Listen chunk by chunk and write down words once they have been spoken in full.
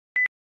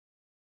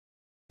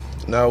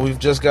Now, we've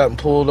just gotten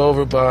pulled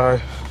over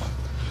by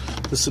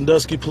the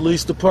Sandusky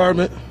Police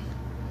Department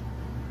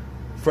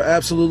for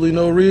absolutely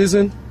no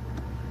reason.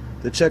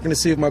 They're checking to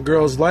see if my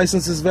girl's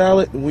license is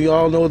valid, and we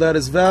all know that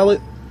it's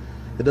valid.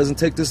 It doesn't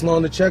take this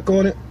long to check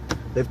on it.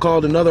 They've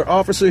called another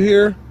officer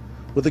here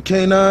with a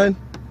K9,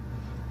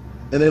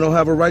 and they don't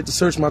have a right to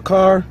search my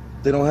car.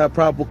 They don't have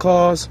probable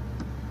cause,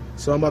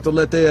 so I'm about to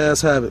let their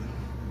ass have it.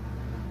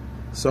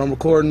 So I'm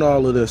recording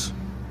all of this.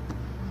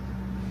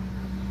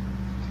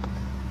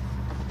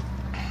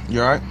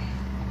 You alright? I'm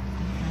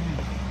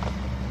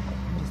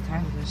just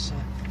tired of this shit.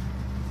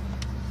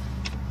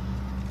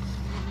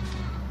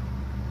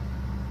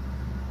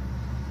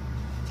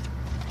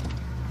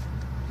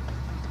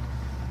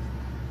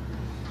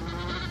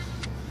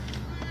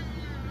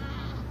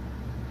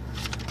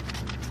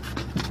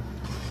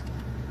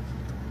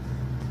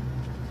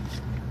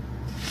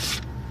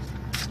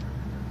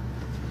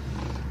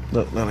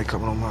 Look, now they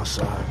coming on my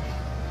side.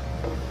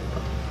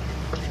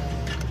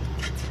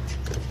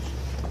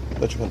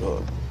 Let your window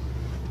up.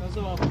 That's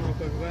all real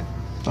quick, okay?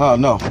 Oh,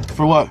 no.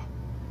 For what?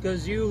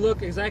 Because you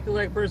look exactly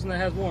like a person that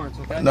has warrants,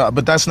 okay? No,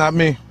 but that's not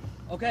me.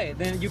 Okay,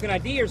 then you can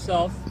ID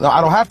yourself. No,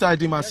 I don't have to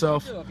ID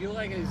myself. Yes, you do. If you look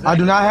like exactly I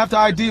do not have to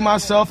ID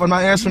myself. I'm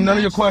not answering none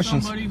of your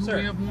questions.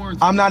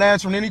 I'm not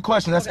answering any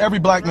questions. That's every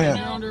black man.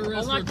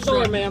 Unlock the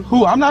door, ma'am.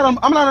 Who? I'm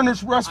not under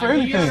arrest for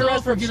anything.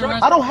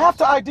 I don't have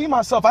to ID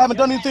myself. I haven't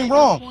done anything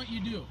wrong.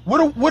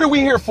 What are we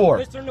here for?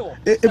 Mr. Newell.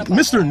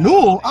 Mr.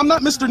 Newell? I'm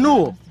not Mr.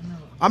 Newell.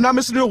 I'm not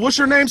Mr. Newell. What's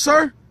your name,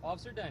 sir?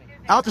 Officer Denny.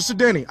 Officer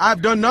Denny.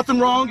 I've done nothing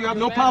wrong. You have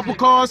no probable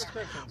cause.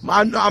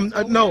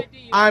 No,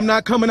 I'm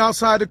not coming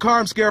outside the car.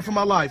 I'm scared for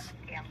my life.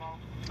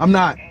 I'm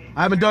not.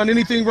 I haven't done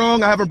anything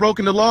wrong. I haven't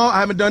broken the law.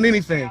 I haven't done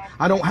anything.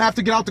 I don't have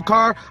to get out the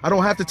car. I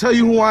don't have to tell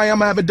you who I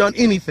am. I haven't done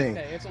anything.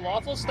 Okay, it's a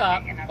lawful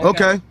stop.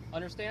 Okay.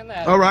 Understand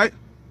that. All right.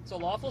 It's a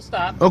lawful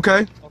stop.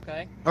 Okay.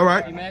 Okay. All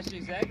right. You match the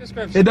exact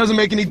description. It doesn't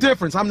make any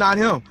difference. I'm not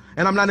him,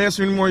 and I'm not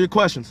answering any more of your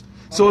questions.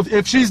 So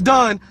if she's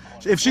done,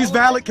 if she's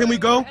valid, can we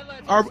go? Go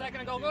ahead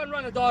and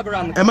run the dog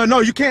around the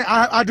No, you can't.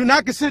 I do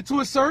not consent to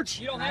a search.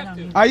 You don't have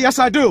to. Yes,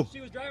 I do. She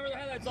was driving with her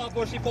headlights off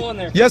before she pulled in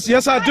there.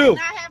 Yes, I do.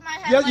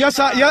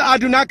 I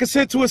do not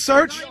consent to a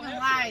search.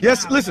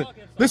 Yes, listen.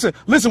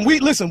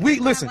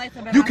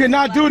 You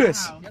cannot do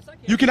this.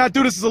 You cannot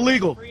do this. It's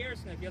illegal.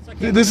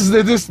 This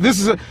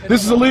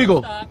is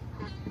illegal.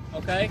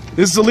 Okay.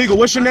 This is illegal.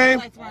 What's your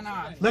name?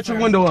 Let your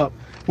window up.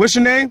 What's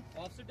your name?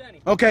 Officer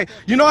Denny. Okay.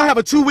 You know I have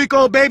a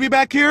 2-week-old baby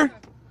back here.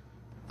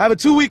 I have a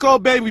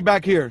 2-week-old baby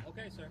back here.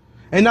 Okay, sir.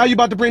 And now you're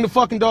about to bring the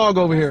fucking dog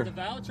over here. It's a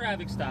valid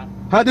traffic stop.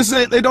 Huh?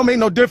 It don't make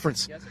no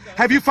difference. Yes, it does.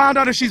 Have you found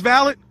out if she's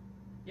valid?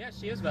 Yes,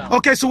 she is valid.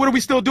 Okay, so what are we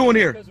still doing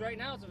here? Because right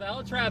now it's a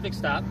valid traffic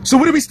stop. So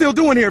what are we still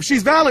doing here? If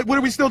she's valid, what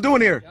are we still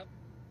doing here? Yep.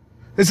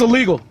 It's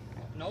illegal.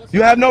 No, it's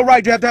You not. have no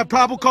right. You have to have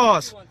probable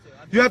cause.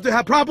 You have to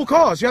have probable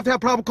cause. You have to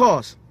have probable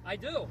cause. I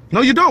do.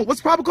 No, you don't.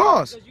 What's probable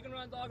cause? Because you can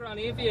run a dog around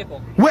any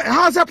vehicle.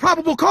 How is that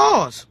probable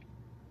cause?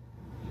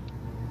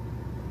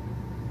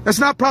 That's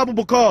not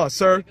probable cause,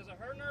 sir. Because of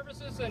her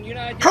nervousness and you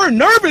know. Her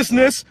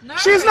nervousness?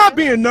 She's not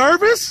being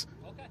nervous.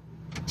 Okay.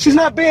 She's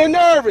not being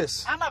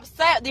nervous. I'm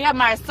upset. You have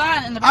my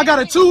son in the I got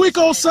a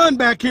 2-week-old son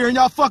back here and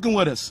y'all fucking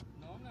with us.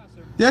 No, I'm not,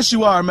 sir. Yes,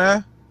 you are,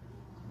 man.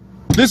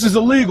 This is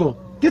illegal.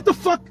 Get the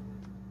fuck...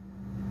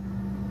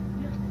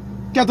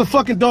 Got the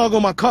fucking dog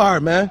on my car,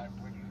 man.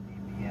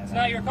 It's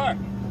not your car.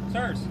 It's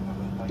hers.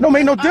 No,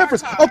 make no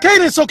difference. Okay,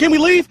 then, so can we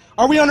leave?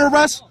 Are we under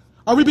arrest?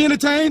 Are we being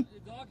detained?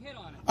 The dog hit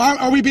on it.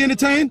 Are we being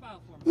detained?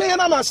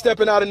 Man, I'm not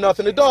stepping out of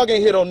nothing. The dog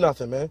ain't hit on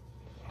nothing, man.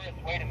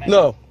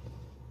 No.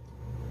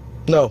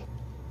 No.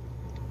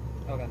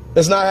 Okay.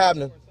 It's not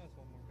happening.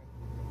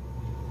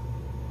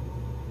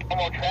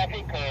 More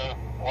traffic or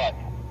what?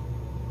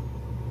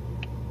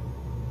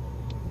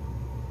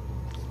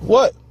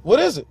 What? What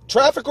is it?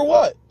 Traffic or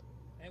what?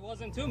 It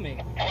wasn't to me.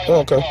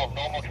 Okay.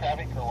 Normal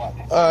traffic or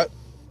what? All right.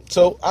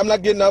 So I'm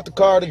not getting out the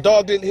car. The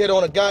dog didn't hit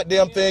on a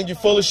goddamn thing. You're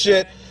full of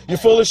shit. You're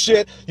full of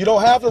shit. You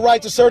don't have the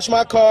right to search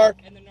my car.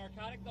 And the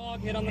narcotic dog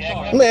hit on the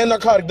car. Man,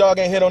 narcotic dog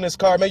ain't hit on this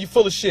car, man. You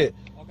full of shit.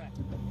 Okay.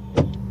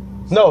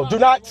 No, do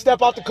not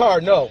step out the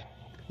car. No.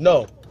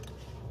 No.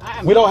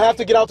 We don't have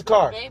to get out the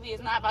car. Baby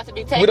is not about to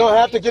be taken. We don't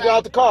have to get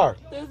out the car.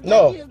 This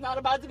No. baby is not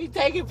about to be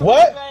taken from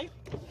What? me,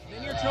 babe.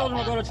 Then your children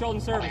will go to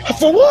children's services.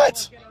 For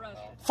what?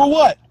 For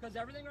what? Because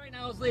everything right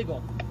now is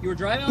legal. You were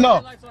driving No.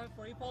 on the lights on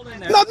before you pulled in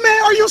there. No,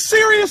 man, are you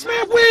serious,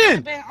 man?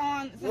 When? Been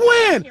on since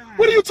When?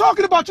 What are you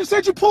talking about? You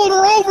said you pulled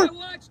her over. I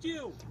watched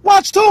you.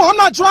 Watch too. I'm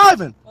not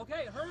driving.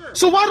 Okay, her.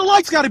 So why the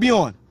lights got to be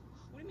on?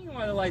 What do you mean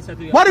why the lights have to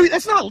be on? Why do we?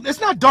 It's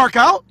not dark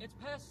out. It's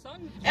past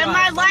sun. And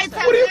my lights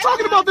have What are you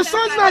talking about? The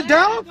sun's not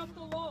down.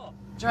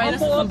 Dre,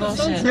 this is some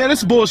bullshit. Yeah, this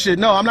is bullshit.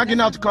 No, I'm not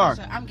getting out the car.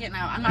 I'm getting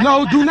out. I'm not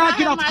No, getting do out. not I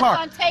get have out the my car.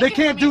 son taken They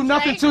can't from do me,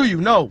 nothing Jay. to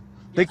you. No,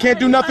 they can't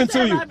do nothing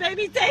to you. My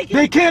baby taken.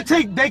 They can't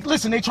take.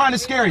 Listen. They trying to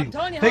scare you.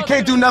 They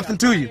can't do nothing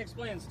to you.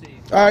 Explains to you.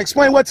 All right,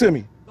 explain what to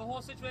me. The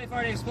whole situation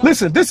already explained.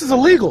 Listen, this is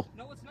illegal.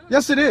 No, it's not.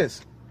 Yes, it is.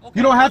 Okay,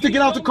 You don't have to you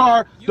get out the can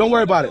car. you Don't can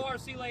worry go about to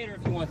it. the RC later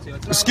if you want to.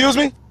 It's not Excuse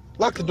illegal. me?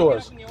 Lock the You can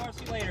doors. get up in the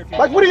RC later if you Like,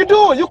 want what are you to.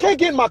 doing? You can't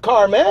get in my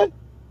car, man.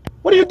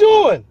 What are you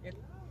doing?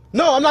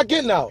 No, I'm not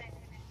getting out.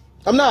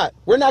 I'm not.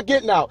 We're not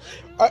getting out.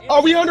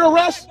 Are we under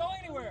arrest?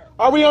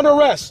 Are we under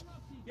arrest?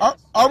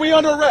 Are we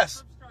under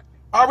arrest?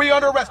 Are we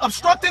under arrest?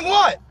 Obstructing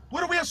what?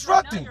 What are we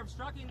obstructing? Now you're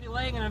obstructing,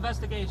 delaying an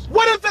investigation.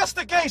 What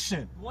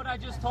investigation? What I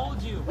just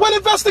told you. What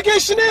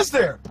investigation is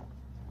there?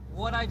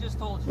 What I just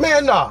told you.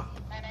 Man, nah.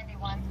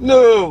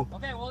 No.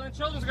 Okay, well then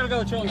children's gonna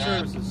go to children's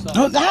services.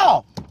 So.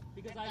 How?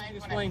 Because I didn't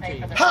explain to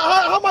you.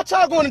 How my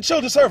child going to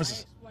children's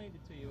services? I explained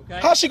it to you, okay?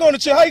 How's she going to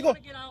chill? How you going?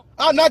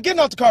 I'm not getting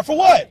out the car. For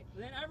what? Okay,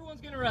 then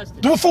everyone's getting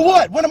arrested. Do it for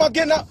what? When am I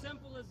getting out? As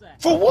simple as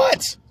that. For what?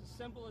 It's as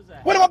simple as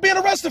that. What am I being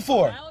arrested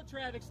for? Valid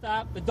traffic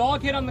stop. The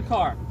dog hit on the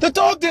car. The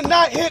dog did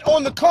not hit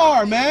on the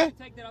car, man.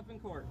 Take that up in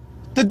court.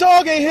 The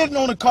dog ain't hitting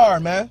on the car,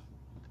 man.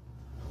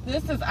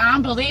 This is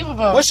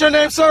unbelievable. What's your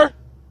name, sir?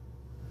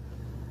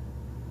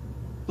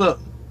 Look.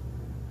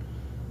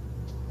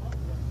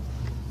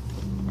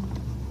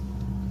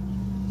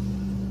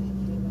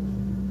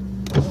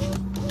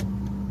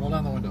 Roll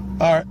down the window.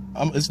 All right,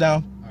 it's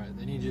down. All right,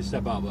 they need you to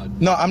step out,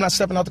 bud. No, I'm not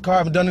stepping out the car. I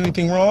haven't done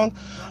anything wrong.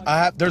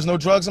 There's no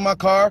drugs in my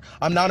car.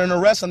 I'm not in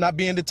arrest. I'm not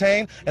being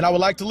detained, and I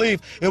would like to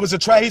leave. It was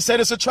he said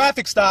it's a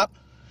traffic stop,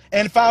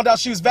 and found out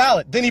she was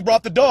valid. Then he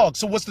brought the dog.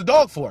 So what's the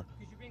dog for?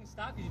 Because you're being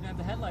stopped because you didn't have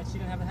the headlights. She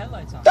didn't have the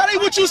headlights on. That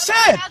ain't what you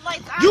said.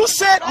 You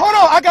said, hold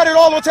on, I got it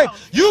all on tape.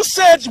 You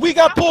said we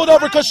got pulled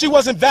over because she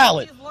wasn't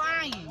valid. He's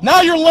lying.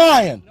 Now you're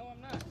lying. No,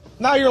 I'm not.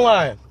 Now you're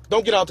lying.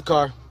 Don't get out the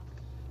car.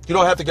 You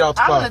don't have to get out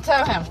the I'm car. gonna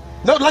tell him.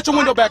 No, let your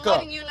window back up.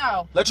 Letting you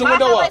know. Let your My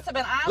window highlights up. have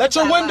been on Let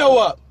your that window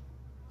light. up.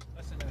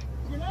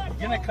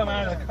 You're gonna come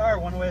out of the car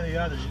one way or the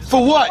other. You just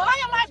For what?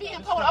 Why am I being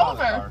pulled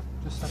over?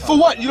 For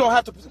what? You don't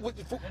have to.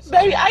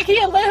 Baby, I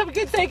can't let him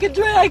get taken,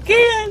 Dre. I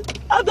can't.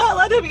 I'm not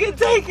letting him get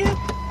taken.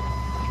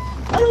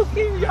 I don't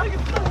care. Y'all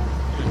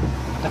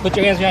can Now put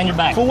your hands behind your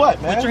back. For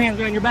what, man? Put your hands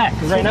behind your back.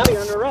 Because right now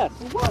you're under arrest.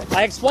 For what?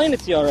 I explained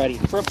it to you already.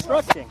 For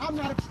obstructing. I'm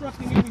not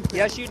obstructing anything.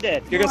 Yes, you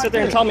did. You're gonna sit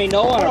there and tell me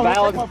no on a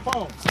valid. Take my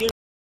phone. Excuse